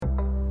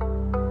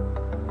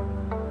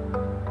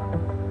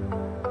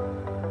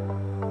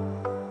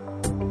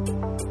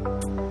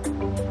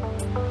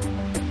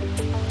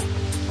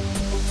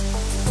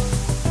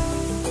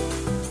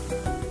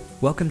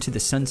Welcome to the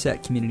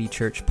Sunset Community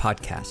Church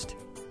podcast.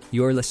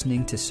 You're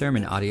listening to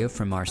sermon audio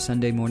from our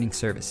Sunday morning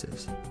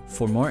services.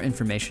 For more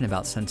information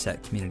about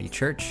Sunset Community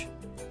Church,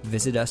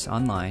 visit us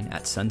online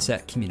at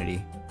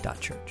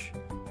sunsetcommunity.church.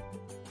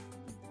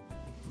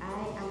 I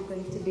am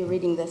going to be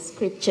reading the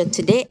scripture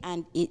today,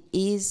 and it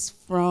is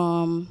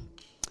from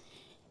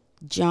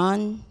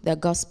John, the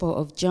Gospel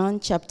of John,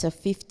 chapter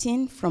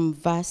 15, from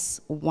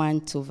verse 1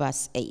 to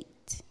verse 8.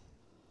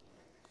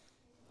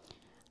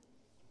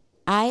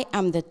 I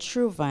am the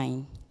true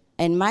vine,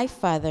 and my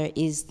Father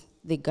is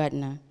the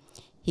gardener.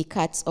 He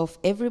cuts off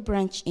every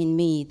branch in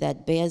me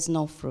that bears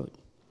no fruit,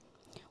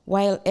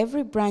 while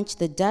every branch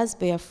that does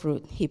bear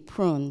fruit, he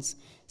prunes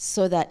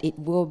so that it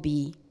will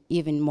be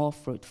even more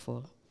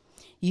fruitful.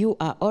 You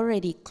are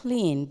already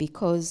clean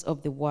because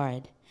of the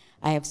word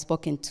I have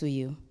spoken to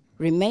you.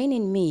 Remain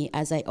in me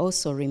as I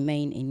also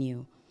remain in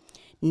you.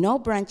 No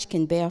branch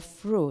can bear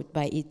fruit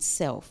by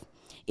itself.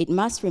 It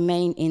must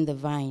remain in the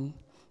vine.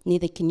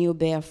 Neither can you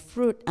bear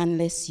fruit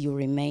unless you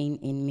remain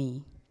in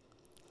me.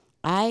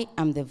 I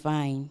am the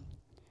vine,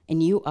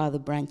 and you are the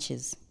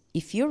branches.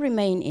 If you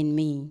remain in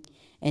me,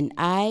 and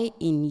I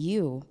in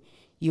you,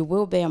 you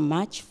will bear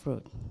much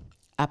fruit.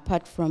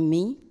 Apart from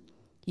me,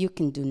 you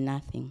can do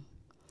nothing.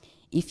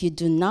 If you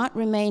do not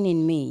remain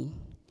in me,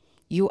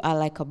 you are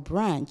like a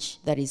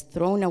branch that is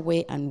thrown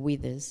away and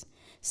withers.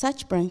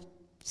 Such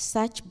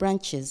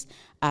branches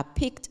are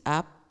picked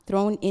up,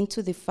 thrown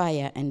into the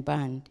fire, and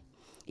burned.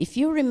 If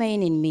you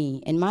remain in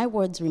me, and my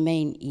words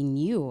remain in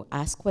you,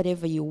 ask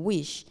whatever you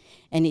wish,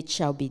 and it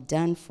shall be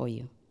done for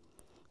you.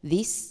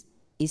 This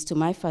is to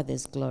my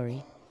Father's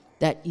glory,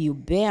 that you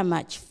bear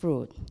much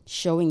fruit,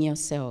 showing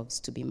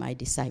yourselves to be my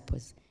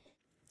disciples.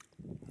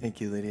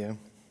 Thank you, Lydia.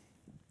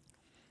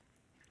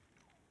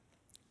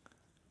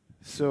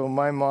 So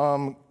my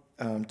mom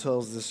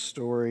tells this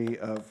story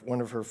of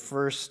one of her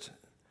first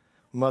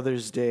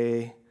Mother's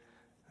Day,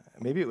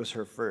 maybe it was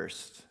her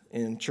first,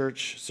 in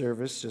church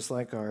service, just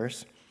like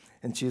ours.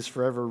 And she's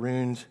forever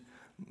ruined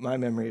my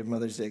memory of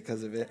Mother's Day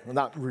because of it. Well,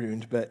 not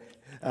ruined, but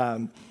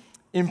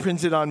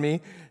imprinted on me.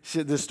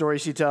 The story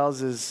she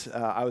tells is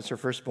I was her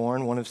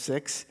firstborn, one of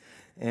six,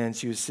 and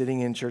she was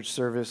sitting in church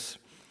service.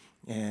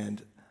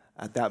 And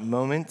at that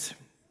moment,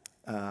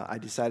 I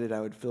decided I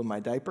would fill my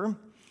diaper.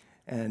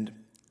 And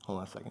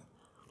hold on a second.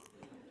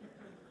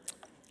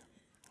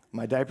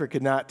 My diaper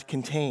could not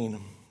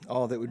contain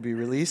all that would be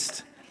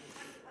released.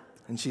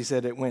 And she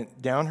said it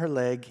went down her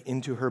leg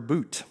into her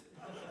boot.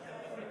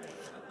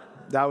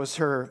 That was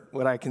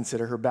what I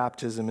consider her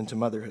baptism into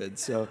motherhood.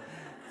 So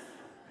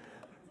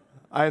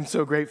I am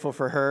so grateful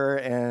for her,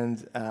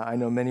 and I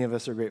know many of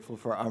us are grateful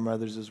for our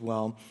mothers as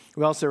well.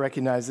 We also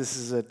recognize this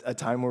is a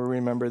time where we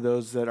remember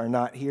those that are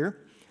not here,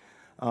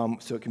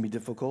 so it can be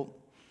difficult.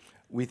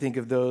 We think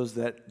of those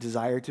that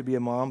desire to be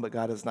a mom, but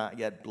God has not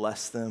yet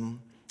blessed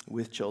them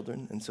with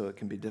children, and so it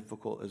can be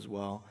difficult as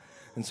well.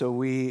 And so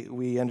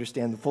we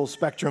understand the full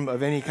spectrum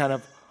of any kind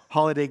of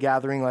holiday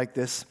gathering like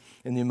this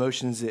and the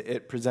emotions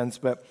it presents.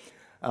 But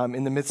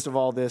in the midst of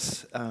all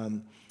this,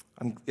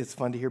 it's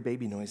fun to hear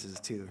baby noises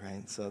too,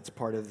 right? So it's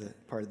part of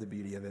the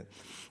beauty of it.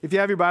 If you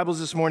have your Bibles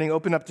this morning,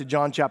 open up to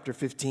John chapter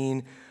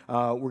 15.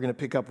 We're going to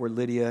pick up where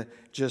Lydia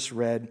just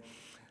read.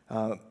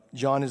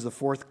 John is the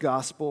fourth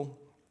gospel.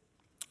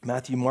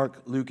 Matthew,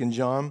 Mark, Luke, and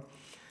John.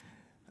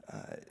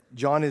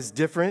 John is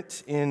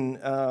different in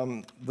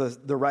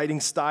the writing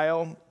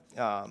style.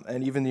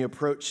 And even the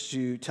approach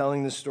to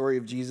telling the story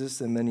of Jesus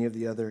than many of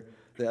the other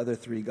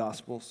three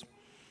Gospels.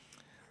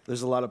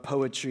 There's a lot of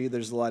poetry,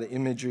 there's a lot of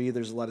imagery,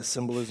 there's a lot of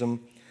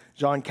symbolism.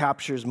 John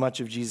captures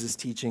much of Jesus'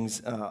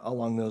 teachings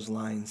along those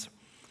lines.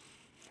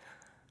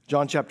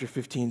 John chapter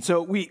 15.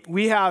 So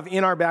we have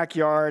in our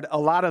backyard a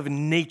lot of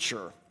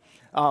nature,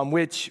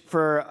 which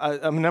for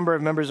a number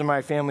of members of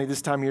my family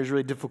this time of year is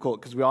really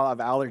difficult because we all have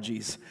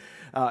allergies.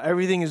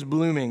 Everything is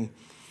blooming.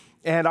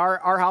 And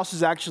our house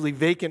was actually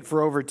vacant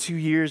for over 2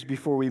 years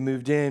before we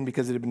moved in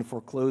because it had been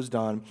foreclosed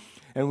on.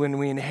 And when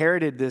we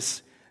inherited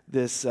this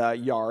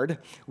yard,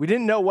 we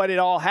didn't know what it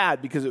all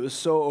had because it was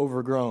so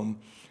overgrown.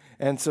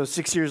 And so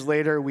 6 years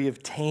later, we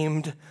have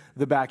tamed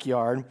the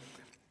backyard.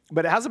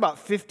 But it has about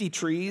 50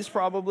 trees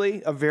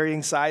probably of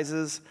varying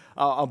sizes,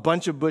 a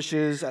bunch of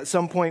bushes. At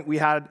some point, we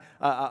had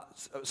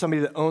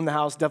somebody that owned the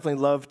house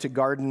definitely loved to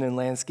garden and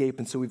landscape.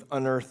 And so we've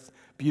unearthed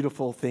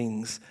beautiful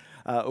things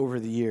over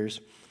the years.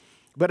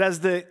 But as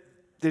the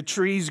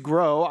trees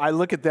grow, I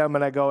look at them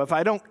and I go, if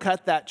I don't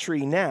cut that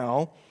tree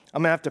now,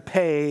 I'm going to have to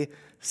pay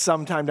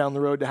sometime down the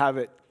road to have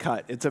it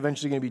cut. It's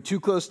eventually going to be too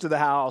close to the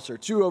house or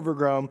too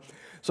overgrown.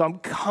 So I'm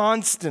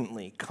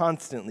constantly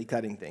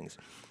cutting things.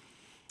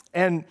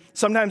 And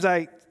sometimes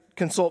I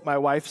consult my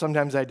wife,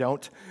 sometimes I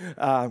don't.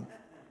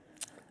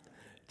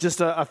 Just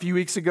a few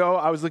weeks ago,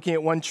 I was looking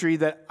at one tree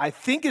that I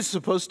think is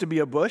supposed to be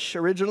a bush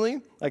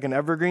originally, like an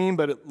evergreen,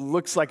 but it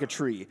looks like a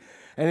tree.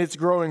 And it's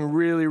growing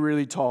really,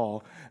 really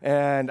tall,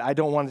 and I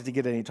don't want it to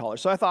get any taller.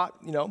 So I thought,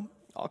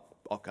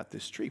 I'll cut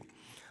this tree.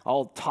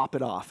 I'll top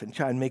it off and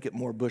try and make it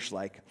more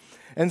bush-like.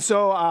 And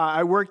so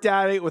I worked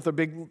at it with a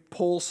big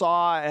pole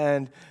saw,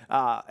 and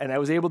I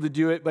was able to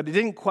do it, but it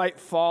didn't quite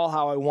fall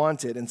how I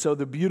wanted. And so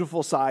the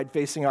beautiful side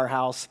facing our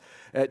house,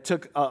 it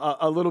took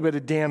a little bit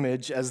of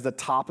damage as the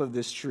top of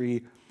this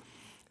tree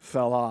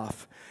fell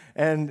off.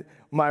 And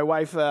my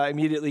wife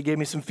immediately gave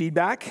me some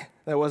feedback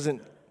that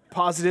wasn't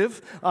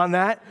positive on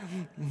that,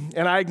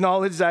 and I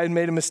acknowledged I had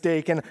made a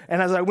mistake. And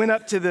as I went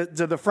up to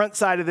the front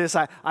side of this,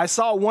 I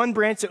saw one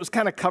branch that was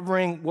kind of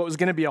covering what was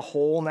going to be a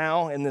hole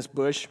now in this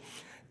bush,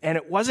 and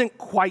it wasn't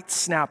quite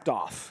snapped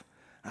off.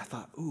 I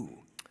thought, ooh,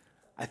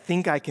 I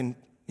think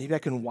maybe I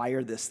can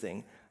wire this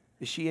thing.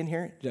 Is she in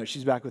here? No,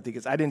 she's back with the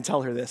kids. I didn't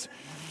tell her this.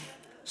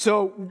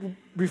 So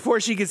before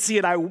she could see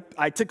it,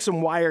 I took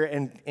some wire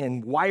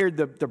and wired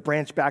the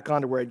branch back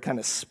onto where it kind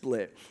of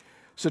split.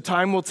 So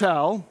time will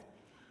tell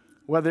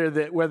whether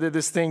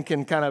this thing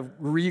can kind of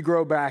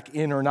regrow back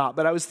in or not.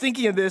 But I was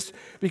thinking of this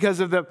because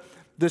of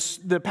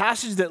the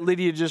passage that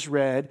Lydia just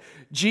read.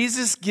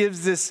 Jesus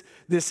gives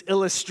this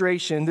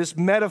illustration, this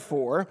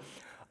metaphor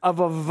of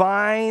a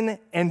vine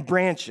and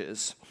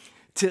branches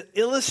to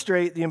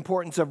illustrate the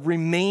importance of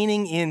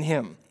remaining in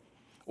him,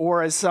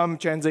 or as some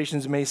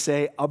translations may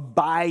say,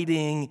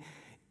 abiding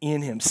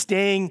in him,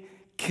 staying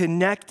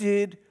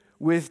connected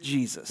with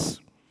Jesus.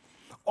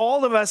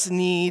 All of us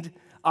need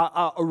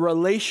a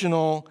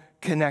relational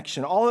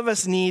connection. All of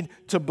us need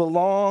to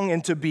belong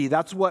and to be.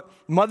 That's what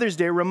Mother's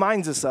Day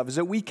reminds us of, is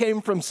that we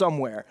came from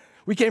somewhere.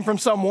 We came from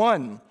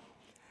someone.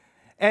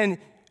 And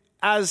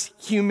as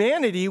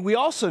humanity, we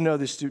also know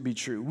this to be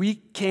true. We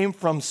came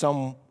from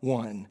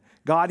someone.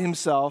 God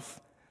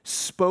himself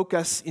spoke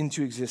us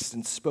into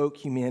existence, spoke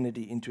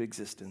humanity into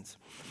existence.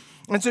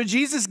 And so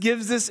Jesus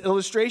gives this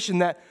illustration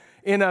that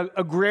in an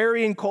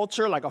agrarian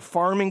culture, like a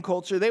farming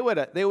culture, they would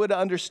have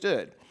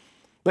understood.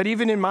 But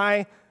even in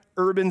my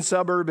urban,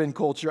 suburban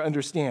culture,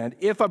 understand,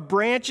 if a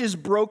branch is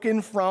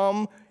broken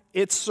from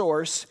its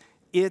source,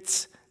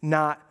 it's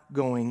not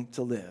going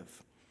to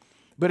live.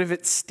 But if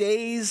it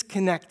stays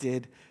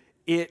connected,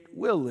 it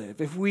will live.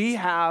 If we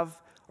have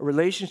a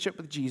relationship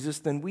with Jesus,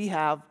 then we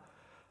have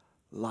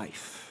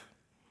life.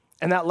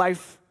 And that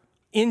life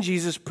in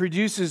Jesus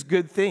produces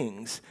good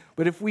things.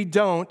 But if we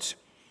don't,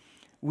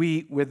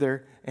 we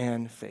wither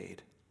and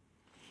fade.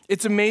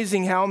 It's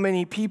amazing how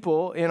many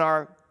people in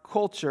our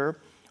culture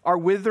are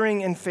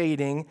withering and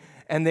fading,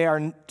 and they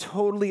are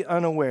totally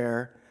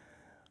unaware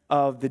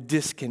of the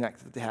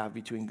disconnect that they have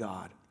between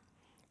God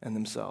and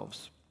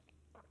themselves.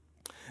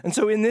 And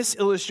so in this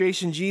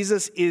illustration,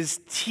 Jesus is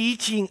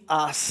teaching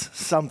us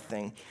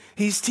something.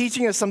 He's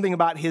teaching us something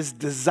about his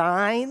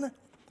design,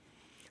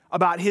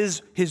 about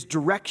his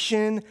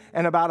direction,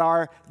 and about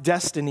our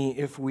destiny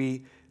if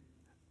we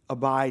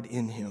abide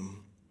in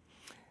him.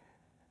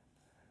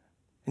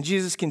 And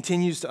Jesus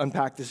continues to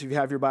unpack this. If you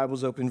have your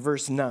Bibles open,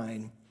 verse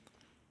 9.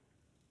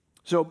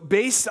 So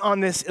based on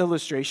this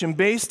illustration,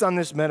 based on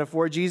this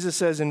metaphor, Jesus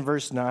says in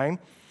verse 9,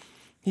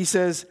 he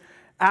says,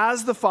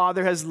 "As the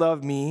Father has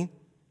loved me,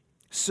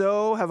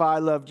 so have I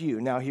loved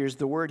you." Now here's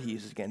the word he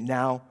uses again.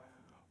 Now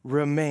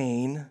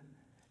remain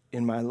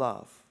in my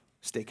love.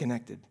 Stay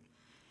connected.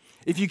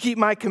 "If you keep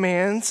my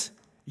commands,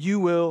 you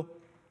will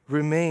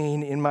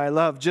remain in my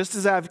love, just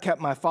as I have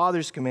kept my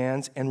Father's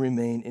commands and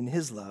remain in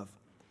his love.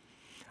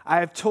 I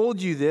have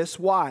told you this."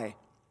 Why?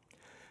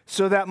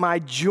 "So that my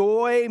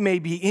joy may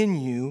be in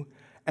you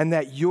and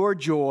that your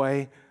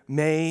joy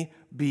may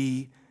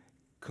be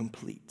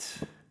complete."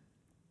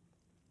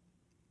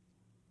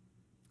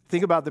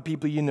 Think about the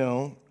people you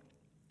know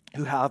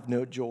who have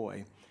no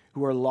joy,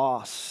 who are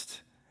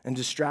lost and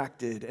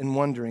distracted and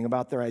wondering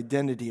about their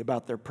identity,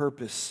 about their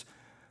purpose,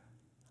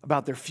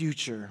 about their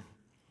future.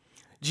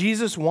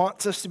 Jesus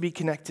wants us to be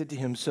connected to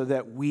him so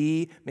that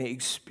we may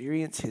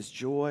experience his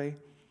joy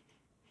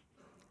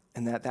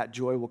and that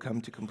joy will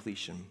come to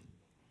completion.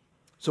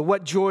 So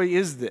what joy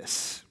is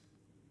this?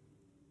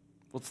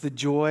 Well, it's the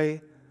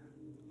joy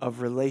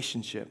of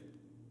relationship.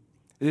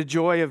 The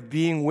joy of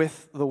being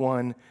with the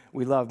one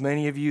we love.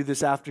 Many of you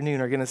this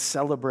afternoon are going to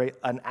celebrate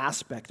an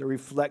aspect, a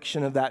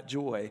reflection of that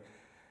joy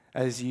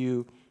as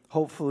you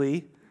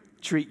hopefully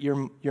treat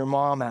your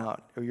mom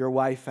out or your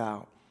wife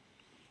out.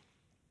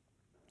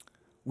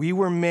 We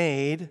were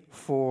made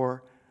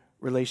for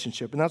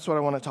relationship. And that's what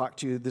I want to talk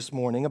to you this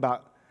morning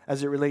about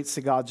as it relates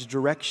to God's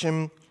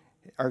direction,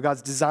 or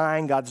God's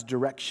design, God's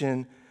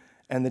direction,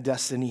 and the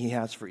destiny he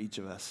has for each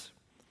of us.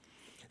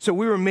 So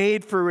we were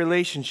made for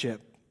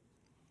relationship.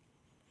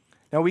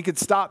 Now we could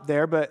stop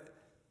there, but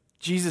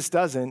Jesus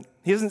doesn't.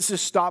 He doesn't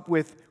just stop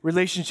with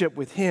relationship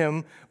with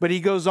him, but he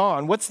goes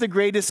on. What's the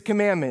greatest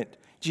commandment?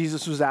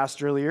 Jesus was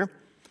asked earlier.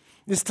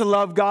 Is to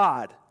love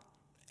God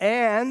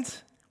and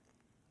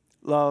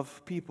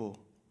love people.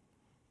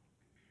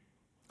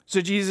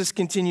 So Jesus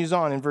continues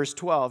on in verse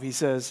 12. He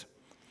says,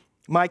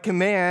 "My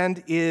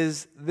command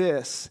is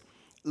this: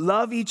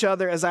 love each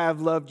other as I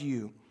have loved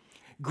you.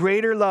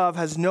 Greater love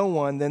has no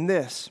one than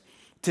this,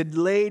 to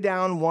lay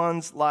down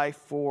one's life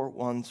for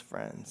one's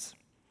friends.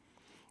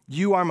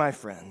 You are my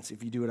friends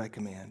if you do what I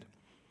command.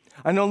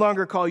 I no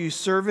longer call you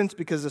servants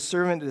because the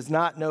servant does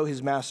not know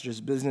his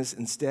master's business.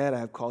 Instead, I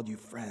have called you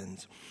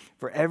friends.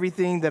 For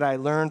everything that I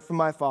learned from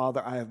my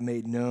Father, I have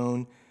made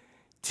known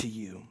to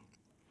you.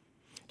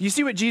 Do you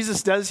see what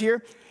Jesus does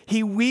here?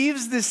 He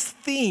weaves this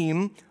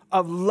theme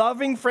of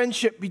loving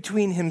friendship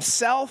between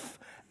himself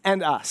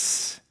and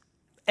us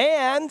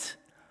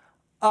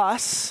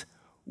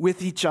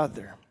with each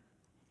other.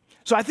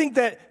 So I think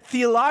that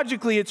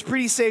theologically, it's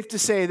pretty safe to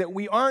say that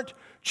we aren't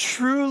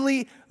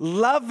truly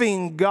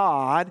loving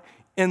God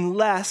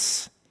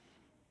unless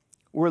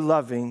we're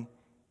loving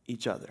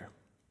each other.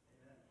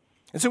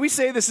 And so we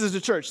say this as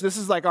a church. This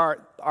is like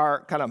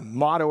our kind of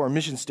motto or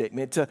mission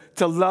statement,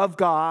 to love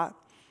God,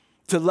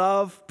 to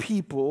love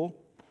people,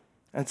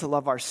 and to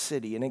love our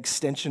city, an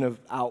extension of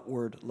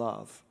outward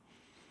love.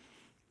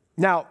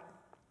 Now,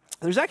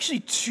 there's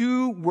actually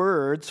two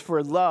words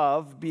for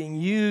love being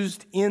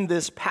used in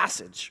this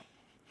passage,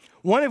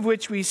 one of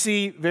which we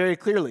see very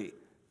clearly,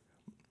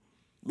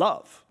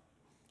 love.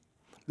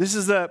 This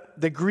is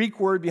the Greek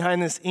word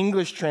behind this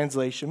English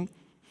translation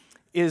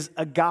is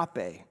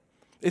agape.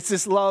 It's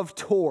this love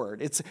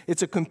toward.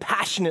 It's a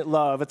compassionate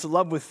love. It's a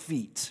love with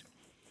feet.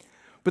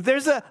 But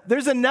there's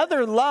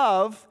another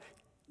love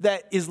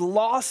that is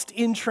lost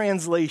in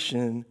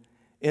translation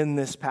in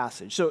this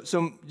passage.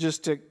 So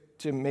just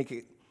to make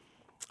it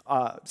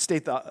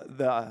state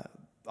the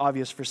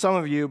obvious for some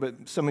of you,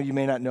 but some of you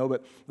may not know,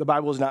 but the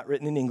Bible is not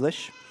written in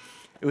English.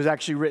 It was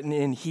actually written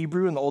in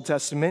Hebrew in the Old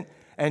Testament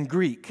and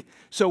Greek.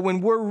 So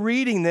when we're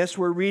reading this,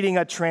 we're reading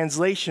a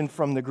translation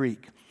from the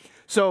Greek.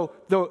 So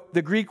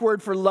the Greek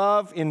word for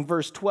love in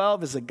verse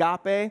 12 is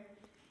agape,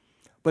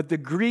 but the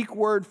Greek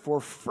word for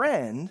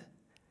friend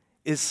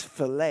is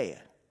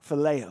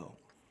phileo,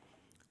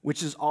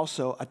 which is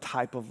also a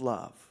type of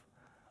love,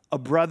 a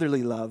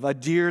brotherly love, a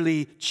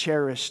dearly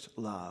cherished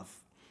love,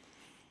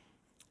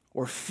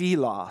 or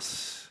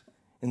philos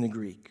in the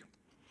Greek.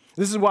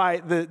 This is why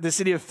the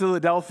city of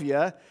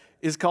Philadelphia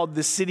is called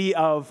the city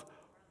of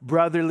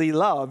brotherly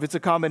love. It's a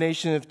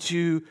combination of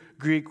two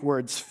Greek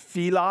words,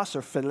 philos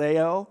or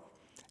phileo,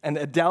 and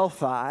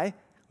adelphoi,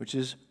 which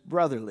is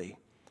brotherly.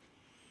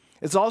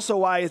 It's also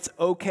why it's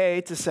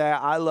okay to say,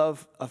 I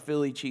love a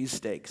Philly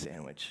cheesesteak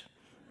sandwich.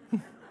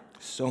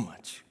 So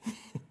much.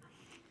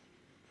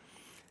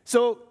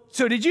 So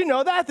did you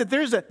know that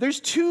there's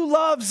two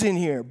loves in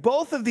here?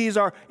 Both of these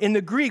are, in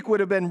the Greek, would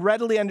have been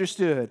readily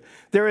understood.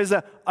 There is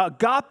a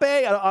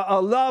agape,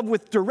 a love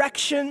with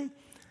direction,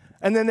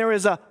 and then there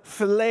is a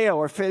phileo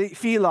or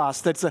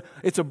philos.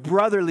 It's a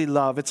brotherly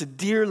love. It's a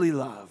dearly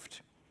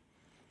loved.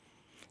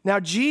 Now,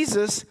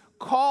 Jesus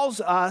calls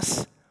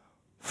us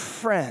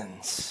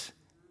friends.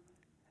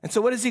 And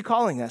so what is he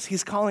calling us?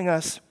 He's calling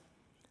us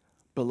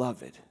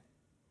beloved.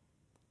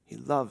 He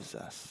loves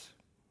us.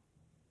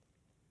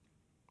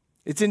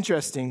 It's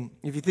interesting,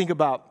 if you think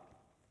about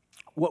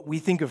what we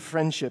think of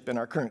friendship in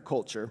our current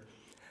culture.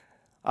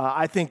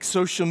 I think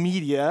social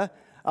media,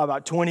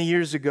 about 20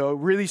 years ago,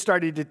 really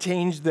started to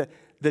change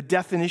the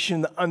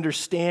definition, the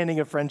understanding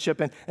of friendship,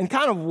 and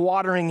kind of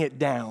watering it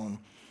down.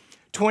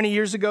 20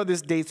 years ago,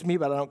 this dates me,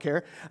 but I don't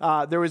care,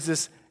 there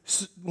was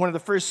one of the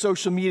first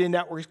social media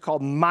networks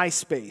called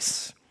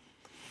MySpace.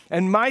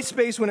 And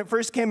MySpace, when it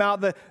first came out,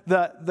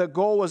 the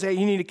goal was, hey,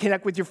 you need to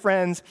connect with your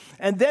friends.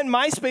 And then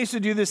MySpace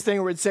would do this thing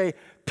where it'd say,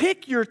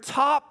 pick your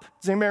top,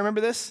 does anybody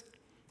remember this?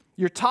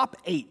 Your top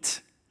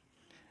 8.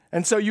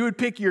 And so you would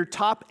pick your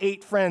top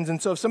 8 friends.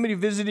 And so if somebody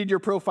visited your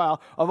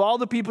profile, of all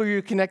the people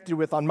you're connected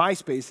with, on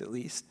MySpace at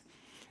least,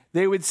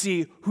 they would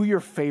see who your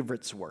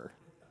favorites were.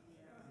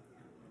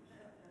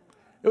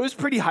 It was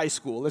pretty high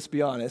school, let's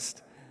be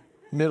honest,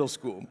 middle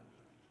school.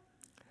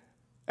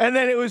 And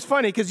then it was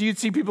funny because you'd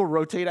see people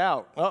rotate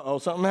out. Uh-oh,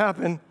 something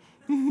happened.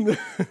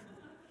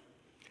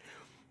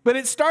 But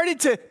it started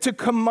to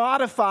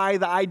commodify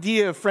the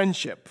idea of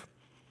friendship.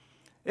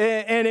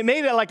 And it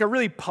made it like a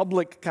really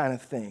public kind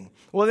of thing.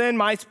 Well, then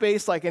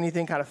MySpace, like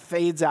anything, kind of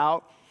fades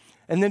out.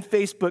 And then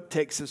Facebook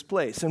takes its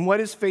place. And what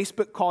does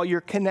Facebook call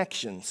your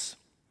connections?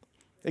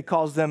 It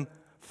calls them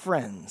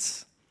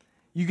friends.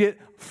 You get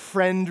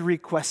friend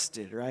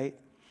requested, right?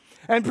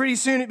 And pretty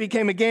soon it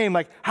became a game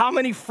like, how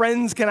many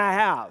friends can I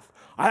have?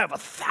 I have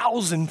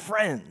 1,000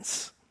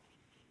 friends.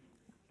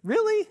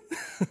 Really?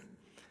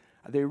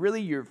 Are they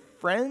really your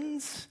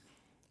friends?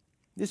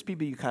 Just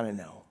people you kind of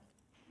know.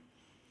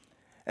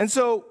 And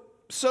so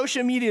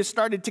social media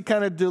started to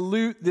kind of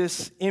dilute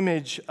this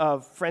image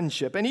of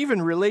friendship and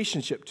even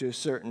relationship to a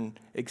certain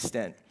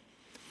extent.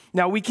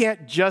 Now, we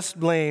can't just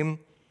blame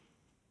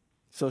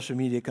social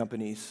media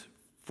companies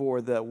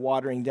for the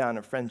watering down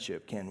of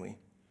friendship, can we?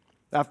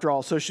 After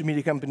all, social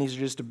media companies are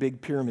just a big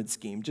pyramid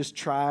scheme. Just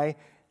try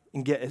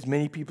and get as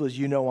many people as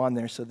you know on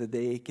there so that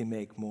they can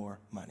make more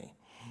money.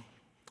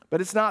 But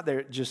it's not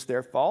just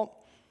their fault.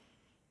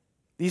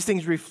 These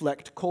things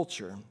reflect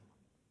culture.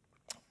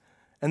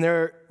 And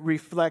they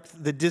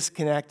reflect the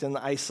disconnect and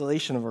the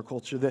isolation of our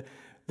culture.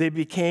 They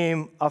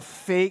became a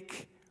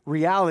fake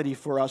reality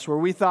for us where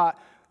we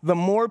thought the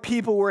more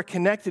people we're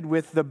connected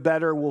with, the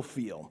better we'll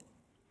feel.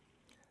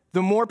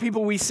 The more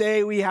people we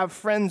say we have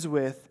friends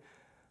with,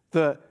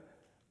 the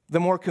the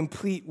more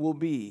complete we'll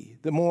be,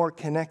 the more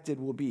connected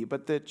we'll be.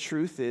 But the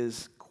truth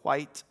is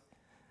quite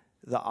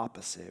the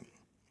opposite.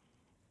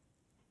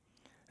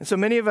 And so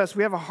many of us,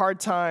 we have a hard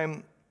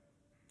time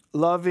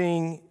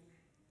loving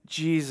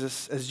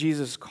Jesus as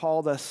Jesus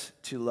called us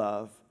to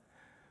love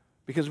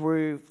because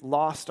we've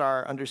lost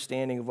our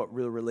understanding of what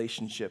real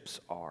relationships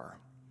are.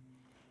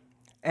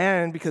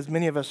 And because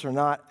many of us are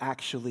not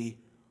actually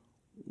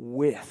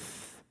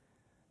with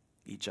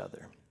each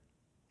other.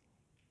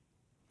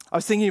 I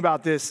was thinking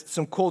about this,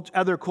 some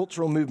other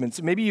cultural movements.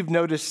 Maybe you've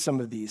noticed some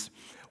of these.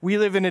 We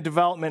live in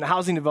a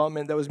housing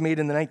development that was made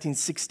in the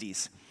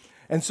 1960s.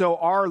 And so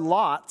our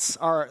lots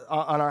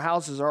on our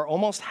houses are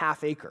almost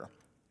half acre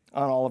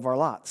on all of our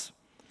lots.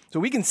 So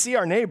we can see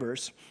our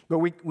neighbors, but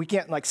we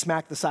can't like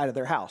smack the side of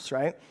their house,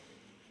 right?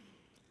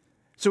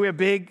 So we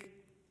have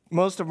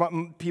most of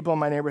people in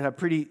my neighborhood have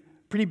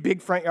pretty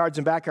big front yards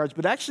and backyards,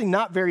 but actually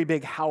not very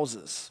big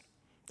houses.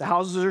 The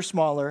houses are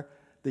smaller,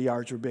 the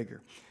yards are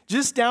bigger.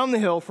 Just down the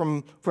hill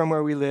from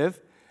where we live,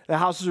 the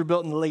houses were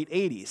built in the late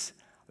 80s.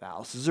 The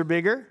houses are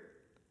bigger,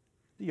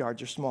 the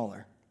yards are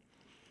smaller.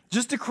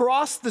 Just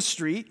across the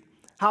street,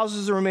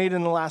 houses that were made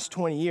in the last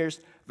 20 years,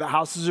 the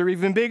houses are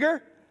even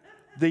bigger,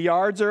 the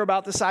yards are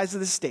about the size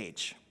of the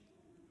stage.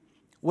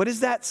 What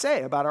does that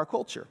say about our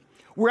culture?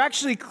 We're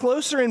actually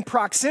closer in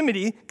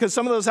proximity, because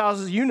some of those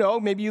houses,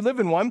 maybe you live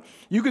in one,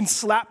 you can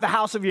slap the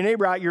house of your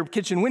neighbor out your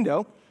kitchen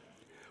window,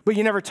 but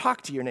you never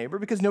talk to your neighbor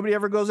because nobody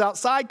ever goes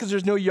outside because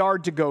there's no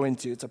yard to go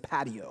into. It's a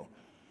patio.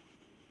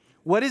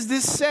 What does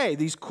this say,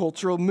 these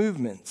cultural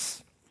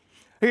movements?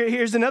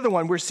 Here's another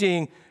one we're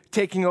seeing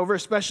taking over,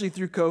 especially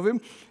through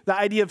COVID, the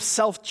idea of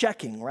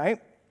self-checking, right?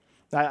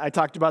 I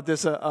talked about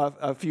this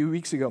a few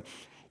weeks ago.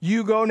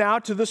 You go now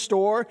to the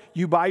store,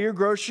 you buy your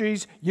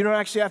groceries, you don't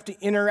actually have to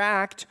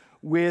interact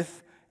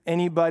with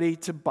anybody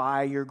to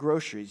buy your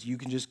groceries. You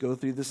can just go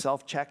through the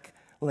self-check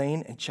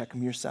lane and check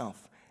them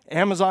yourself.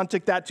 Amazon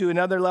took that to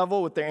another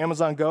level with their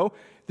Amazon Go.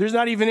 There's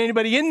not even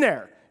anybody in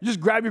there. You just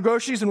grab your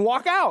groceries and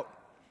walk out.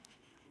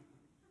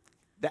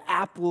 The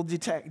app will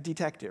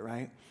detect it,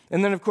 right?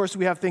 And then, of course,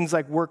 we have things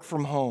like work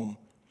from home.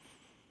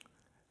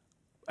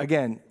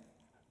 Again,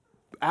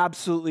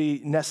 absolutely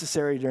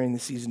necessary during the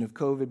season of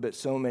COVID, but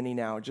so many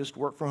now just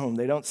work from home.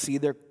 They don't see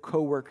their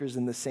coworkers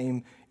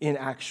in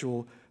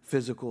actual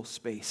physical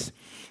space.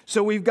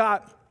 So we've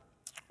got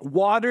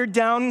watered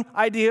down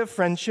idea of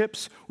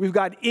friendships. We've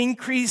got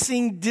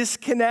increasing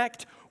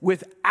disconnect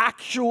with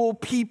actual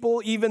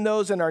people, even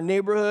those in our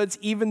neighborhoods,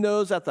 even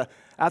those at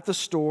the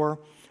store.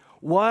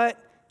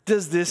 What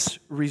does this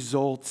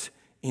result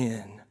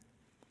in?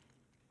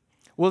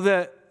 Well,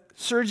 the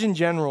Surgeon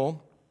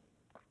General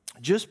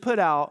just put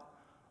out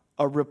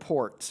a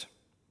report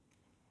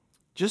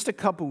just a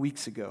couple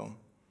weeks ago,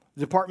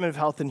 the Department of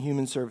Health and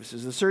Human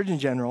Services, the Surgeon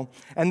General,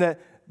 and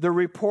the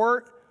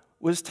report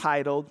was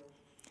titled,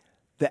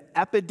 "The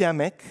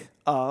Epidemic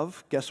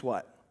of," guess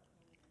what?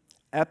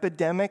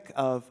 Epidemic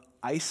of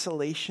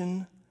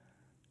Isolation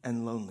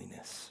and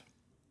Loneliness.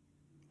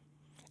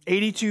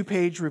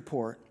 82-page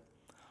report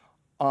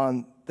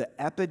on the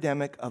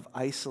epidemic of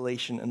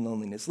isolation and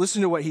loneliness.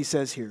 Listen to what he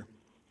says here.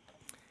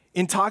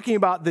 In talking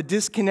about the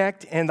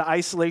disconnect and the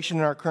isolation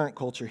in our current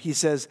culture, he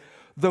says,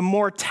 the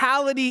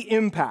mortality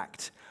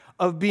impact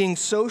of being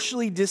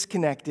socially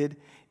disconnected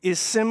is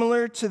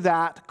similar to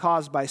that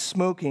caused by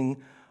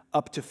smoking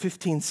up to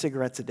 15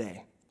 cigarettes a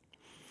day,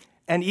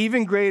 and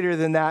even greater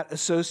than that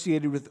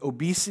associated with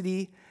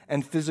obesity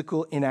and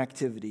physical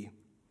inactivity.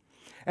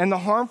 And the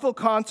harmful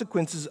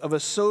consequences of a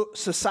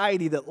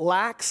society that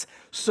lacks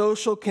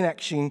social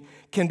connection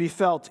can be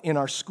felt in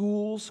our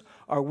schools,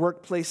 our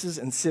workplaces,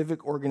 and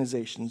civic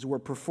organizations where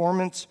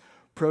performance,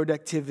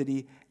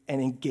 productivity,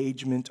 and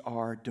engagement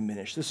are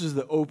diminished. This is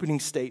the opening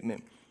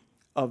statement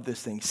of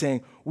this thing,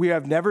 saying we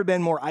have never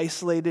been more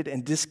isolated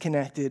and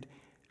disconnected,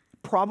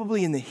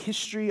 probably in the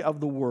history of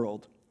the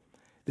world,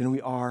 than we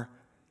are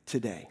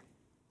today.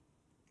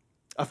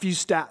 A few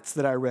stats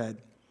that I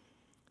read.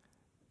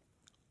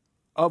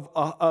 Of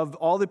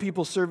all the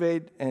people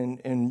surveyed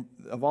and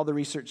of all the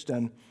research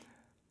done,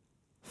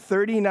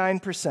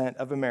 39%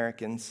 of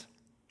Americans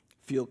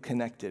feel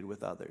connected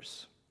with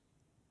others.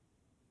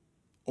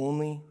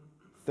 Only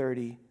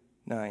 39%.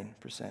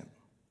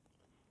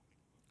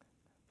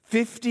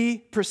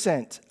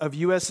 50% of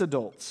U.S.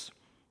 adults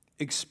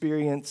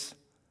experience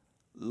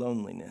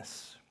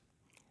loneliness.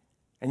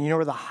 And you know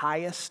where the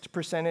highest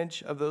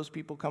percentage of those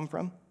people come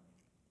from?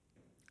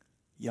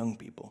 Young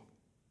people.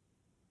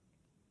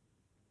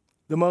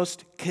 The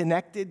most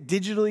connected,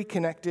 digitally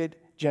connected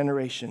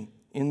generation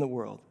in the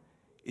world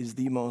is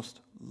the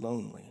most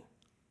lonely.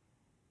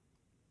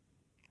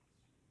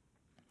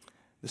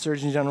 The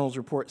Surgeon General's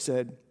report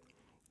said,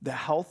 the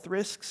health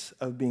risks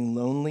of being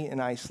lonely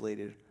and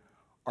isolated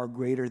are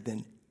greater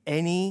than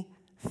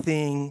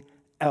anything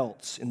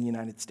else in the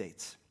United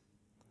States.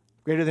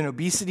 Greater than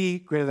obesity,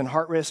 greater than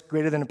heart risk,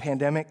 greater than a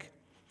pandemic.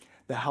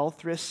 The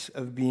health risks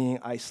of being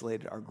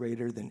isolated are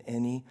greater than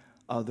any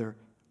other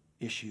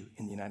issue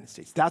in the United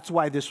States. That's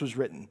why this was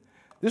written.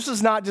 This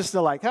is not just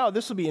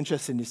this will be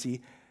interesting to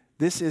see.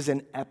 This is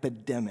an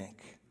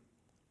epidemic.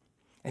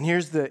 And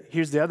here's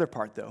the other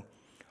part, though.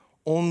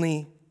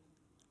 Only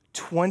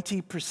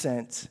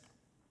 20%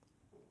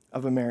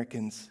 of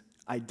Americans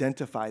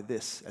identify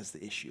this as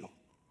the issue.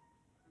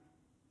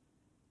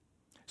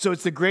 So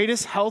it's the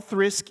greatest health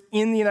risk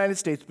in the United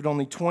States, but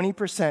only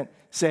 20%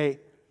 say,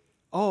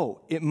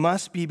 oh, it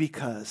must be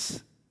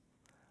because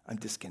I'm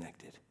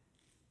disconnected.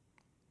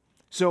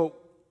 So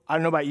I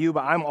don't know about you,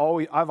 but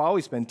I've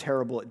always been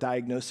terrible at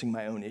diagnosing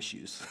my own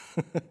issues.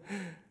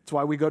 That's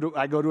why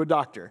I go to a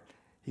doctor.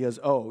 He goes,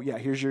 oh, yeah,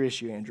 here's your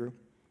issue, Andrew.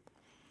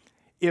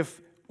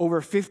 If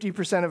over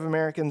 50% of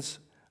Americans,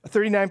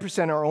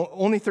 39% or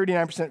only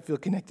 39% feel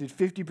connected,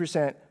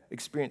 50%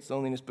 experience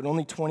loneliness, but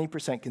only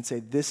 20% can say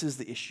this is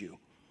the issue,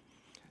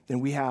 then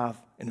we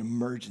have an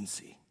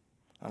emergency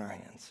on our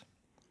hands.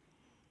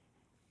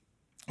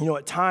 You know,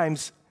 at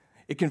times,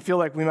 it can feel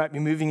like we might be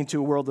moving into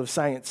a world of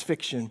science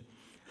fiction,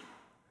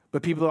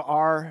 but people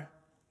are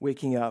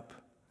waking up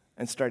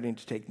and starting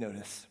to take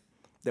notice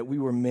that we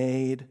were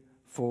made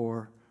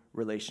for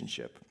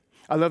relationship.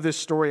 I love this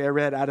story I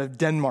read out of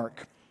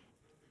Denmark.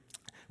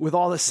 With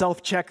all the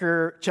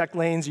self-check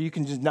lanes, you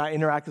can just not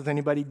interact with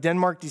anybody.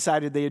 Denmark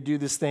decided they would do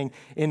this thing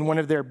in one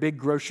of their big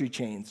grocery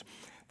chains.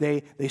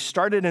 They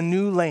started a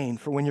new lane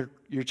for when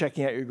you're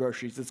checking out your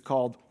groceries. It's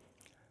called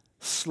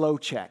slow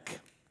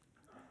check.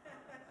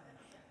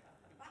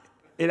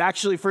 It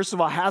actually, first of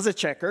all, has a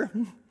checker.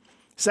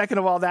 Second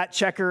of all, that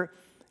checker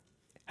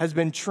has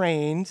been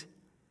trained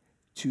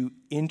to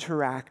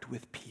interact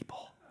with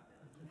people.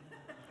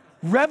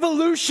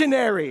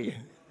 Revolutionary.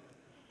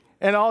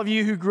 And all of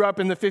you who grew up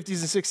in the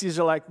 50s and 60s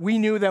are like, we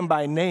knew them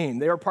by name.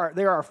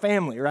 They're our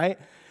family, right?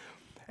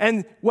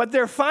 And what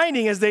they're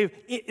finding is they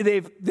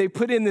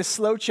put in this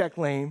slow check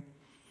lane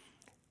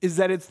is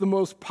that it's the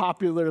most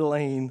popular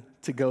lane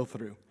to go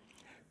through.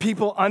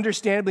 People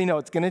understandably know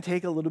it's going to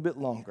take a little bit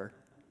longer,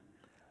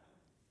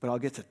 but I'll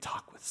get to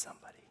talk with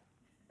somebody.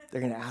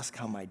 They're going to ask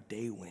how my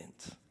day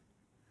went.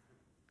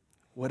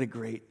 What a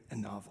great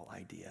and novel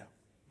idea.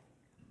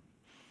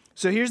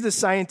 So here's the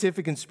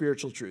scientific and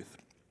spiritual truth.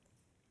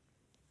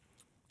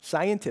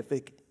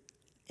 Scientific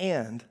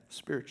and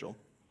spiritual.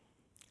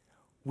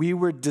 We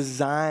were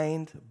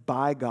designed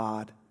by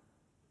God,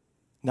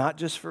 not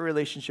just for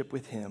relationship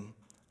with Him,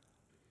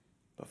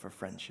 but for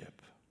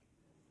friendship.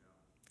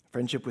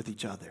 Friendship with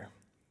each other.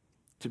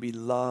 To be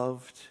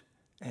loved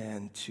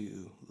and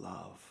to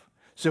love.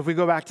 So if we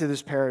go back to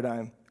this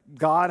paradigm,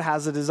 God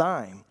has a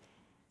design.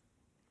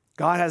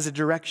 God has a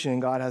direction.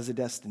 God has a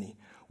destiny.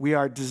 We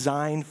are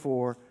designed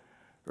for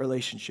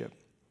relationship.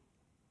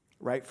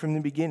 Right from the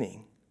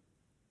beginning,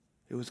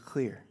 it was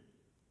clear.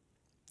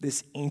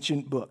 This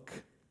ancient book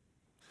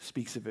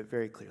speaks of it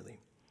very clearly.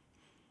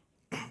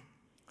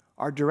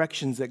 Our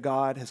directions that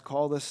God has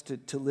called us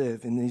to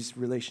live in these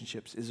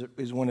relationships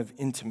is one of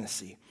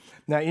intimacy.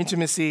 Now,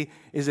 intimacy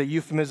is a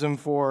euphemism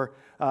for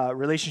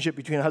relationship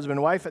between a husband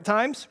and wife at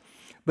times,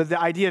 but the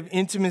idea of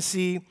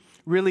intimacy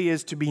really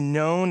is to be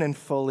known and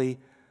fully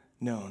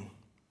known.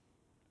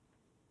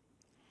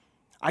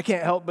 I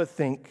can't help but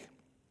think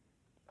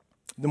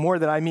the more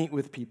that I meet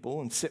with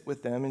people and sit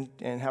with them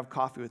and have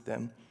coffee with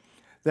them,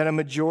 that a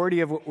majority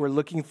of what we're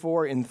looking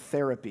for in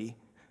therapy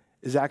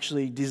is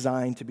actually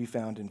designed to be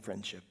found in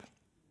friendship.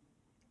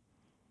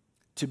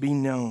 To be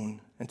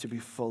known and to be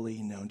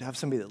fully known. To have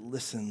somebody that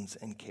listens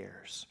and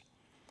cares.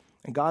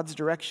 And God's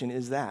direction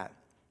is that.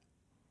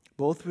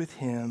 Both with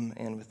Him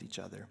and with each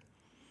other.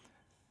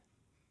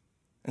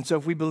 And so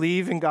if we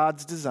believe in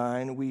God's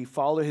design, we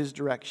follow His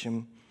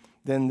direction,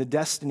 then the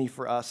destiny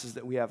for us is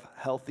that we have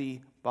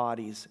healthy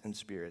bodies and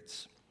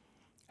spirits.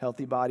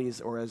 Healthy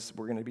bodies, or as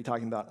we're going to be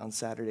talking about on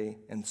Saturday,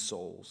 and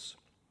souls.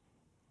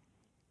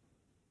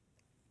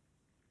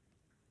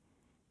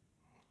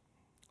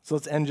 So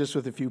let's end just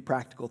with a few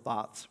practical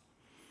thoughts.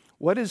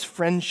 What does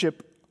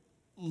friendship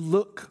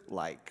look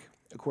like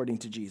according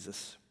to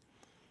Jesus?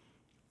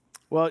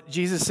 Well,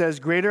 Jesus says,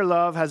 greater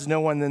love has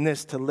no one than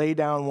this, to lay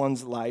down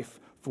one's life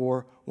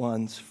for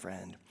one's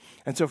friend.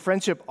 And so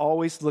friendship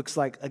always looks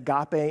like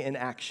agape in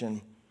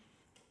action.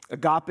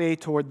 Agape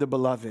toward the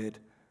beloved.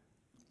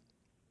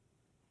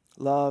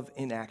 Love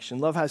in action.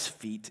 Love has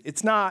feet.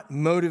 It's not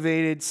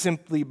motivated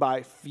simply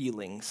by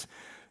feelings,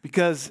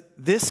 because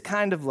this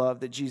kind of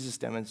love that Jesus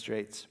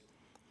demonstrates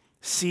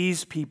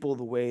sees people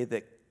the way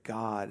that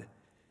God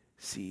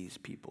sees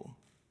people.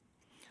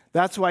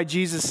 That's why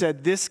Jesus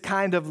said this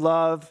kind of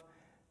love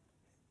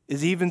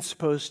is even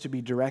supposed to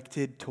be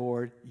directed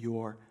toward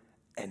your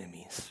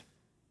enemies.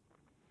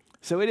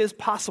 So it is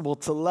possible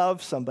to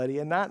love somebody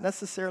and not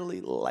necessarily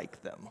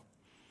like them.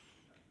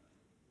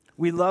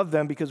 We love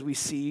them because we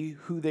see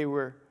who they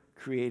were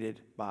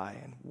created by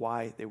and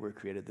why they were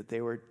created, that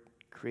they were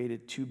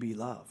created to be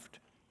loved.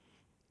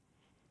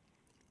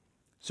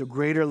 So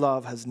greater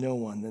love has no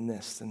one than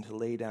this, than to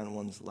lay down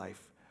one's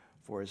life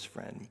for his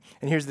friend.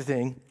 And here's the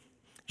thing.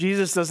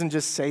 Jesus doesn't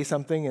just say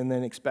something and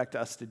then expect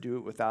us to do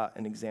it without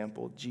an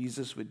example.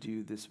 Jesus would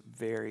do this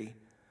very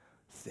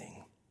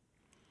thing.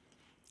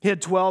 He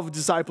had 12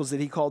 disciples that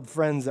he called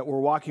friends that were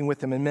walking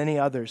with him and many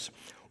others.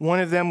 One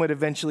of them would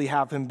eventually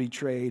have him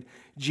betrayed.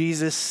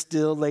 Jesus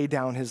still laid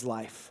down his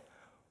life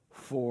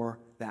for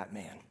that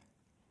man.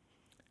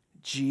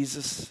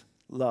 Jesus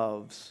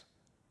loves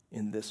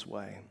in this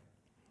way.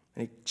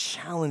 And he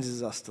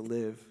challenges us to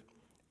live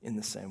in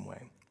the same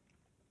way.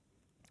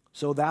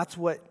 So that's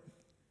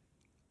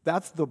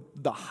the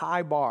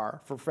high bar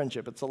for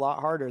friendship. It's a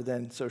lot harder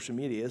than social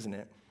media, isn't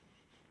it?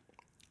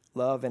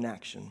 Love in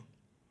action.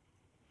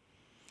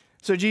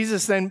 So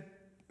Jesus then,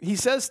 he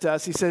says to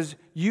us, he says,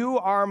 you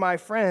are my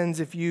friends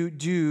if you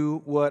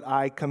do what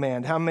I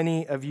command. How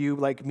many of you,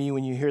 like me,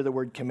 when you hear the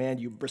word command,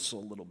 you bristle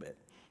a little bit?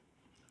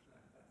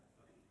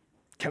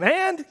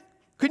 Command?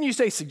 Couldn't you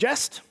say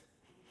suggest?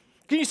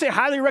 Couldn't you say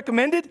highly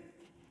recommended?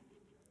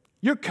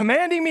 You're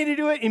commanding me to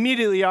do it?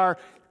 Immediately our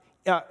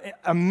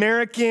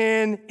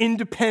American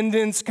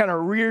independence kind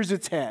of rears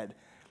its head.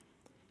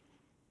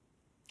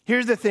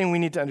 Here's the thing we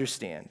need to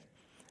understand.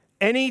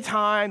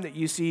 Anytime that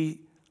you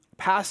see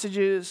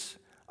passages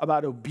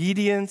about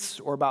obedience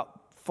or about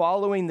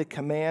following the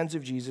commands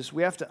of Jesus,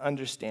 we have to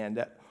understand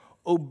that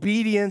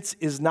obedience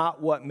is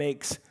not what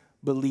makes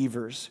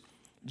believers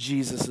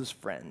Jesus'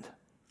 friend,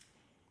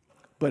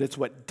 but it's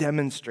what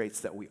demonstrates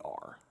that we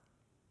are.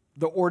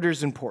 The order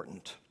is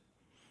important.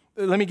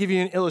 Let me give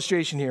you an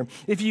illustration here.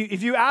 If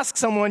you ask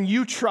someone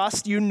you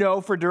trust, you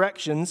know, for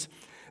directions,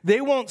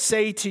 they won't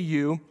say to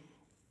you,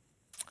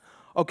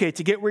 okay,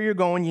 to get where you're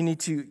going, you need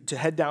to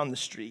head down the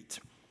street.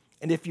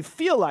 And if you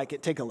feel like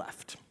it, take a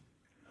left.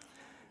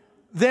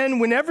 Then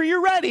whenever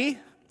you're ready,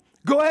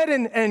 go ahead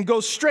and go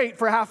straight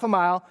for half a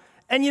mile.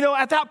 And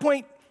at that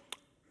point,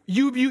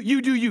 you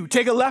do you.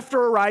 Take a left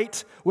or a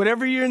right,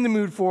 whatever you're in the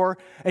mood for,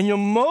 and you'll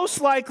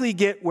most likely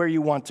get where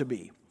you want to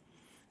be.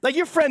 Like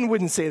your friend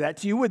wouldn't say that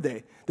to you, would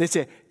they? They'd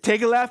say,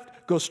 take a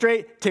left, go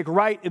straight, take a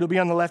right, it'll be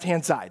on the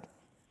left-hand side.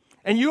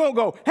 And you don't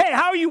go, hey,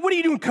 what are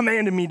you doing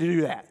commanding me to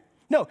do that?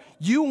 No,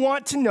 you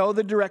want to know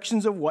the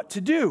directions of what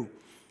to do.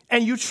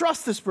 And you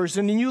trust this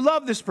person and you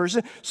love this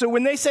person. So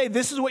when they say,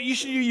 this is what you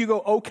should do, you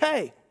go,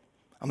 okay,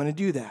 I'm going to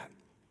do that.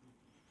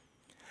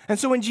 And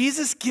so when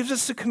Jesus gives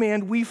us a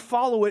command, we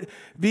follow it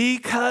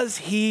because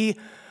he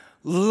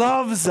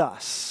loves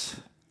us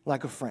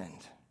like a friend.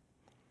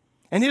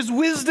 And his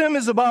wisdom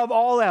is above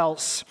all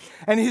else.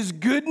 And his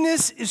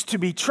goodness is to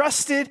be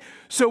trusted.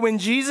 So when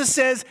Jesus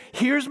says,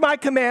 here's my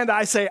command,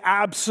 I say,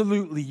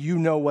 absolutely, you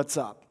know what's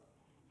up.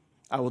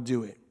 I will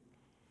do it.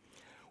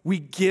 We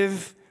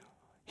give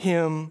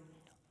him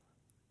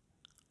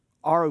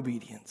our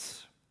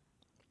obedience.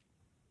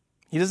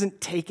 He doesn't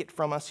take it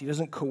from us. He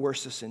doesn't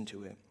coerce us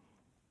into it.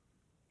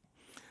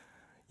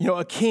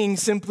 A king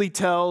simply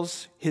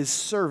tells his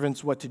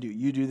servants what to do.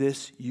 You do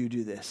this, you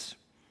do this.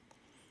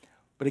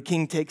 But a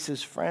king takes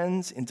his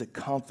friends into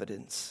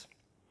confidence,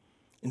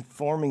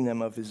 informing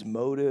them of his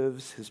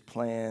motives, his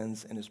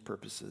plans, and his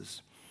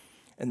purposes.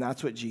 And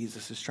that's what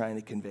Jesus is trying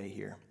to convey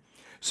here.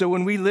 So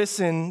when we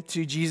listen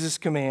to Jesus'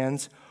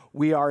 commands,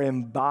 we are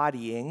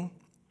embodying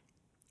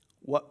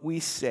what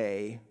we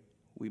say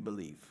we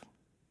believe.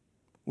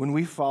 When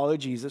we follow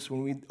Jesus,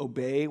 when we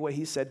obey what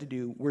he said to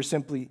do, we're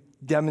simply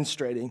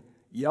demonstrating,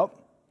 yep,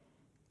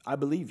 I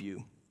believe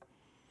you,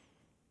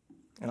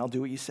 and I'll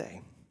do what you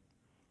say.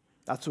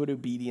 That's what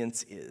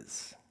obedience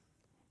is.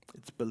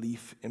 It's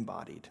belief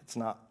embodied. It's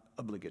not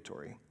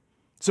obligatory.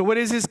 So what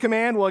is his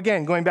command? Well,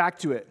 again, going back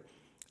to it,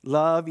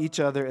 love each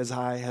other as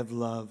I have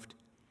loved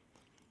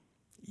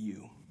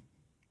you.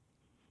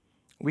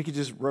 We could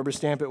just rubber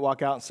stamp it,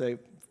 walk out and say,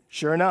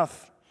 sure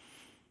enough,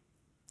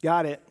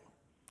 got it.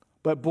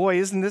 But boy,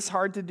 isn't this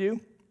hard to do?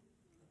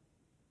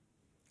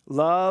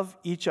 Love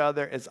each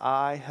other as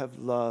I have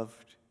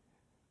loved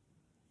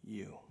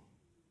you.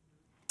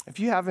 If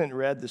you haven't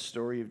read the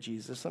story of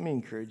Jesus, let me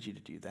encourage you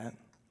to do that.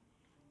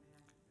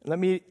 Let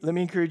me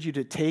encourage you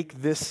to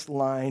take this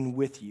line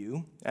with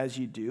you as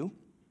you do.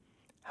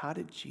 How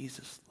did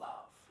Jesus love?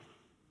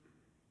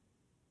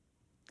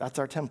 That's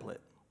our template.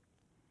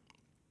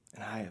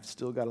 And I have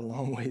still got a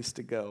long ways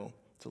to go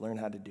to learn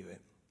how to do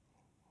it.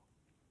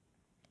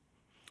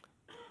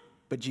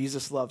 But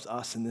Jesus loves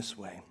us in this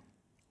way.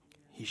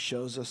 He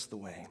shows us the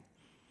way.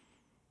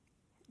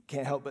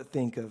 Can't help but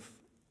think of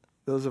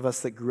those of us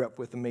that grew up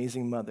with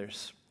amazing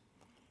mothers,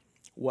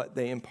 what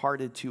they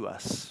imparted to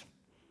us,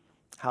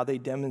 how they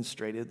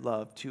demonstrated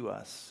love to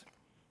us.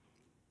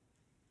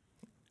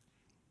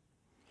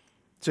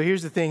 So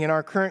here's the thing, in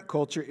our current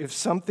culture, if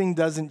something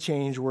doesn't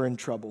change, we're in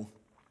trouble.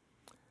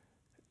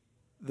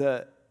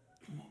 The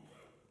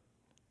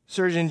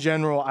Surgeon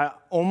General,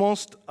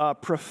 almost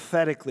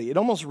prophetically, it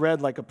almost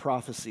read like a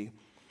prophecy.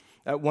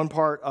 One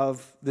part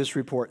of this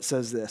report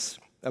says this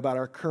about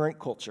our current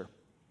culture.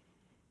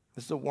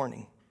 This is a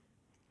warning.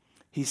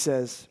 He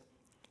says,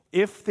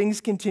 if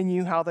things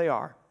continue how they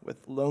are,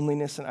 with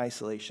loneliness and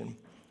isolation,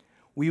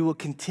 we will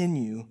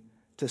continue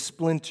to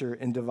splinter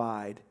and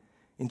divide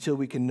until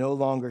we can no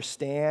longer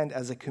stand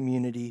as a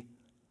community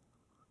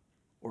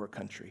or a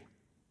country.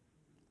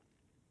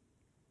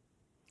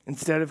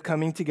 Instead of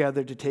coming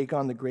together to take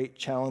on the great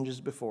challenges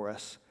before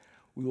us,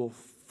 we will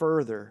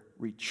further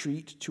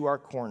retreat to our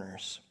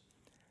corners,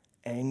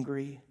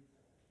 angry,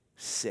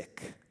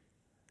 sick,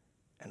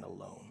 and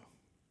alone.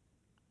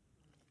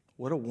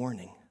 What a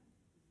warning.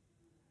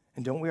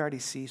 And don't we already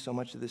see so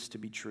much of this to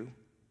be true?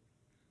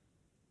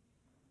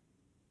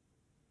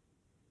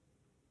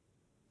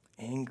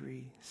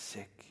 Angry,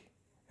 sick,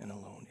 and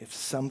alone. If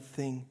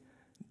something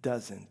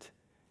doesn't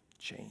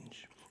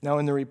change. Now,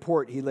 in the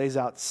report, he lays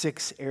out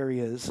 6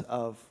 areas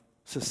of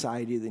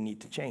society that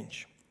need to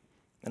change.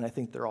 And I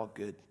think they're all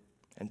good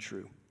and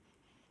true.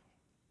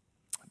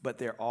 But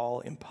they're all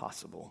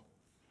impossible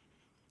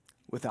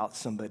without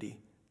somebody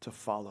to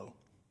follow.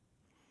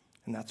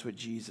 And that's what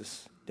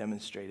Jesus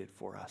demonstrated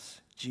for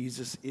us.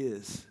 Jesus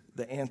is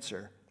the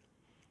answer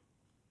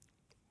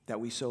that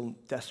we so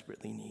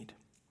desperately need.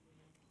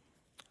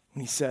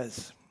 When he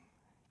says,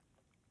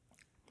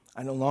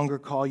 I no longer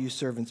call you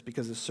servants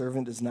because a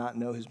servant does not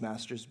know his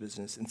master's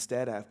business.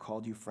 Instead, I have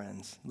called you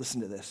friends.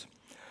 Listen to this.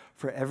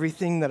 For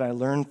everything that I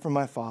learned from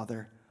my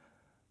Father,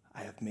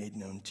 I have made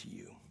known to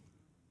you.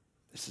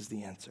 This is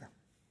the answer.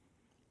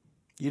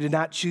 You did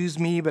not choose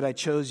me, but I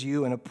chose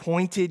you and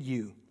appointed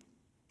you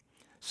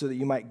so that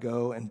you might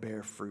go and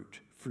bear fruit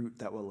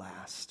that will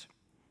last.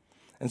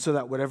 And so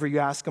that whatever you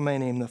ask in my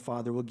name, the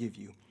Father will give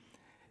you.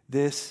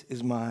 This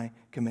is my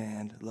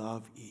command,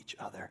 love each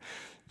other.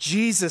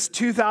 Jesus,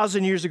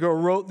 2,000 years ago,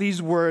 wrote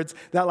these words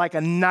that like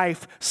a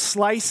knife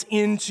slice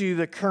into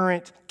the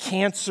current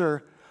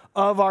cancer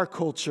of our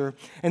culture,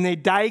 and they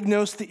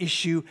diagnose the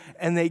issue,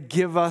 and they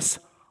give us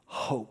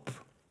hope.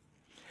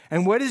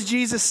 And what does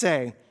Jesus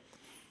say?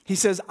 He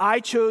says,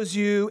 I chose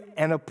you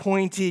and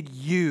appointed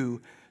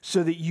you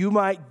so that you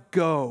might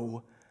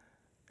go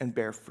and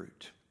bear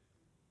fruit.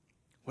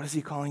 What is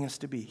he calling us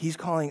to be? He's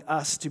calling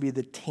us to be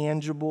the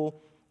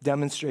tangible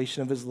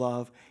demonstration of his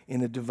love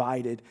in a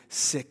divided,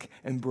 sick,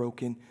 and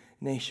broken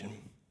nation.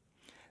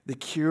 The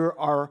cure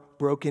our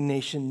broken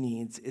nation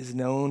needs is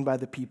known by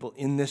the people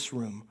in this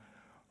room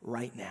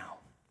right now.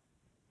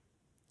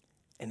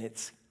 And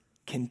it's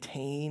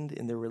contained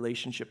in the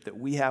relationship that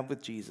we have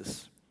with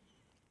Jesus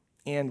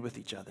and with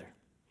each other.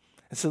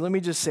 And so let me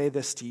just say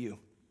this to you.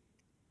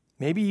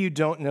 Maybe you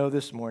don't know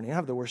this morning. I'll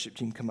have the worship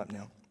team come up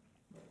now.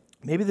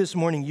 Maybe this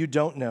morning you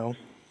don't know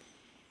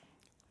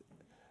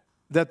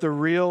that the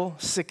real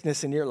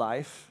sickness in your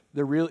life,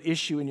 the real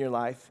issue in your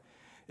life,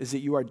 is that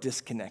you are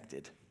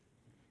disconnected.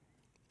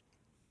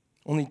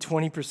 Only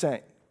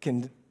 20%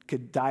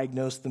 could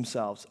diagnose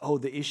themselves. Oh,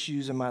 the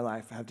issues in my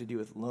life have to do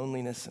with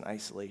loneliness and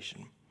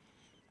isolation.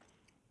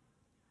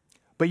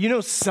 But you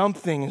know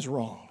something is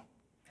wrong.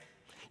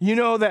 You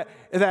know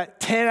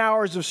that 10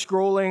 hours of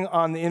scrolling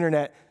on the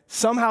internet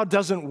somehow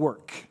doesn't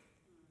work.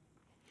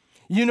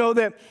 You know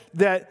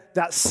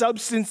that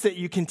substance that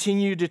you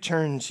continue to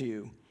turn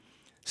to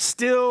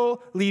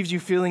still leaves you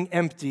feeling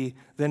empty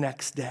the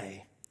next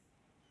day.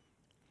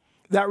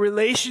 That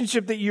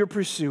relationship that you're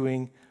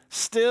pursuing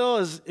still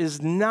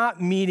is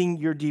not meeting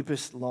your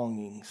deepest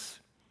longings.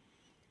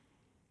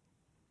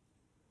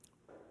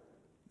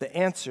 The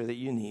answer that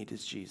you need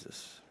is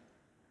Jesus.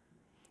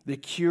 The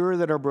cure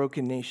that our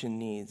broken nation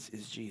needs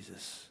is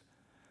Jesus.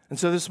 And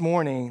so this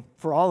morning,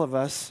 for all of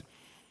us,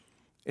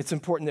 it's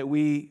important that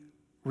we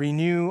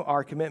renew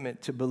our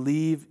commitment to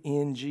believe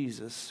in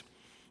Jesus,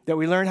 that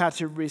we learn how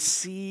to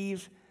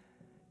receive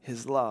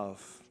his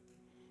love,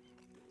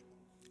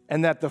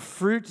 and that the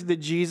fruit that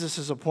Jesus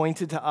has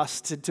appointed to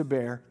us to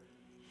bear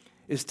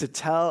is to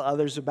tell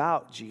others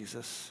about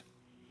Jesus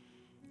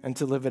and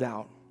to live it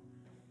out.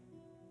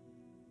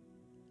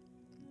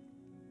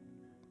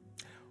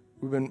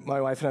 My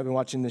wife and I have been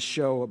watching this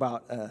show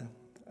about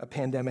a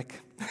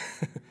pandemic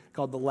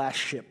called The Last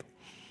Ship.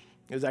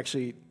 It was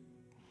actually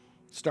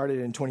started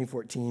in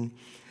 2014.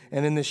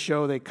 And in this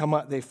show,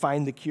 they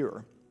find the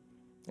cure.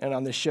 And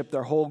on the ship,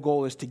 their whole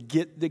goal is to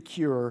get the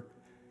cure,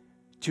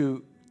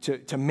 to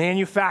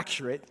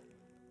manufacture it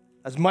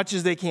as much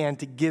as they can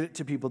to get it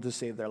to people to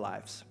save their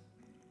lives.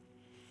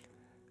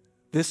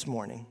 This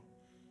morning,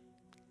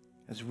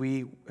 as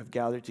we have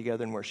gathered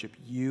together in worship,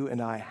 you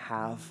and I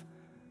have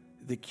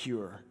the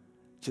cure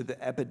to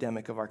the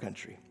epidemic of our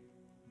country.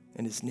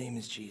 And his name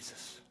is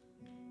Jesus.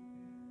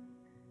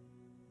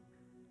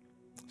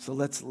 So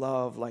let's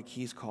love like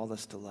he's called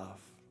us to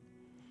love.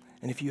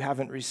 And if you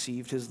haven't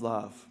received his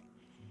love,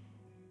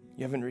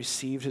 you haven't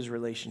received his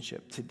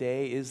relationship,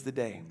 today is the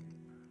day.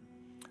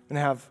 I'm going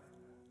to have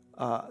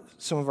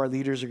some of our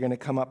leaders are going to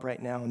come up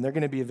right now, and they're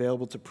going to be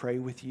available to pray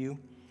with you.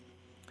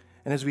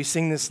 And as we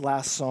sing this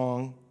last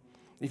song,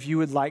 if you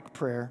would like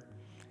prayer,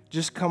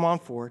 just come on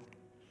forward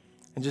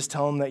and just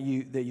tell them that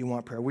you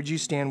want prayer. Would you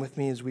stand with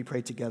me as we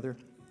pray together?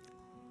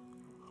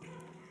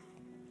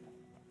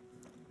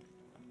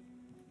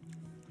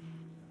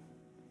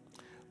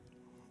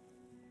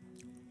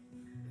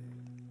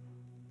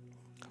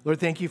 Lord,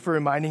 thank you for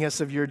reminding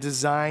us of your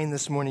design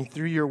this morning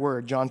through your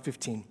word, John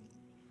 15.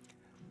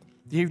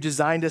 That you've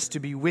designed us to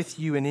be with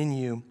you and in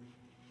you.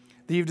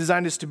 That you've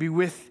designed us to be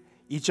with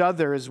each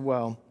other as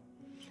well.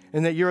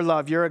 And that your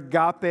love, your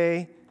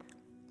agape,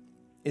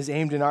 is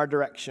aimed in our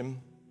direction.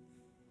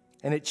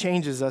 and it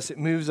changes us. It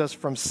moves us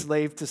from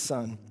slave to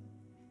son,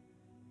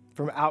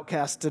 from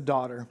outcast to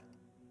daughter.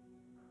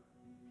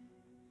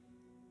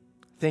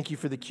 Thank you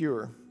for the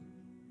cure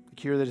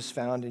that is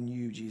found in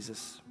you,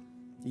 Jesus.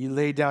 You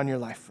laid down your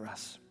life for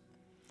us.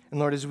 And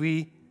Lord, as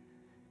we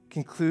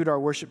conclude our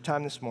worship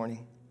time this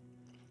morning,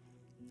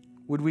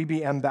 would we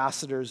be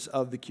ambassadors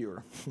of the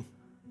cure?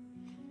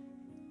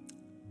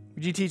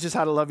 Would you teach us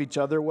how to love each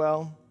other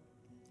well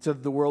so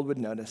that the world would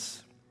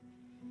notice?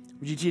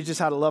 Would you teach us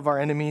how to love our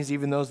enemies,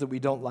 even those that we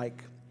don't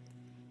like,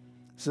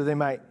 so they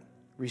might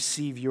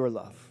receive your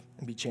love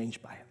and be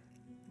changed by it?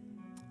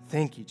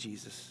 Thank you,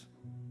 Jesus,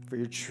 for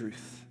your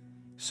truth,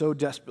 so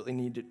desperately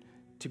needed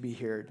to be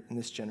heard in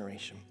this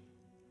generation.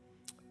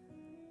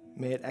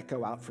 May it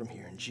echo out from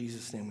here. In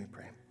Jesus' name we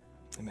pray.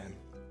 Amen.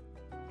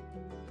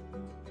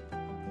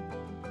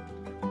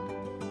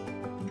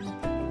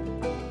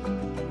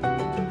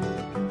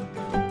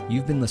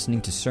 You've been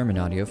listening to sermon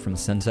audio from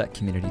Sunset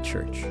Community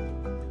Church.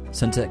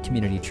 Sunset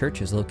Community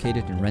Church is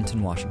located in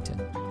Renton, Washington.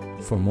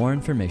 For more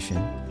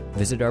information,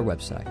 visit our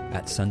website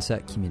at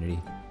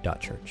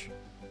sunsetcommunity.church.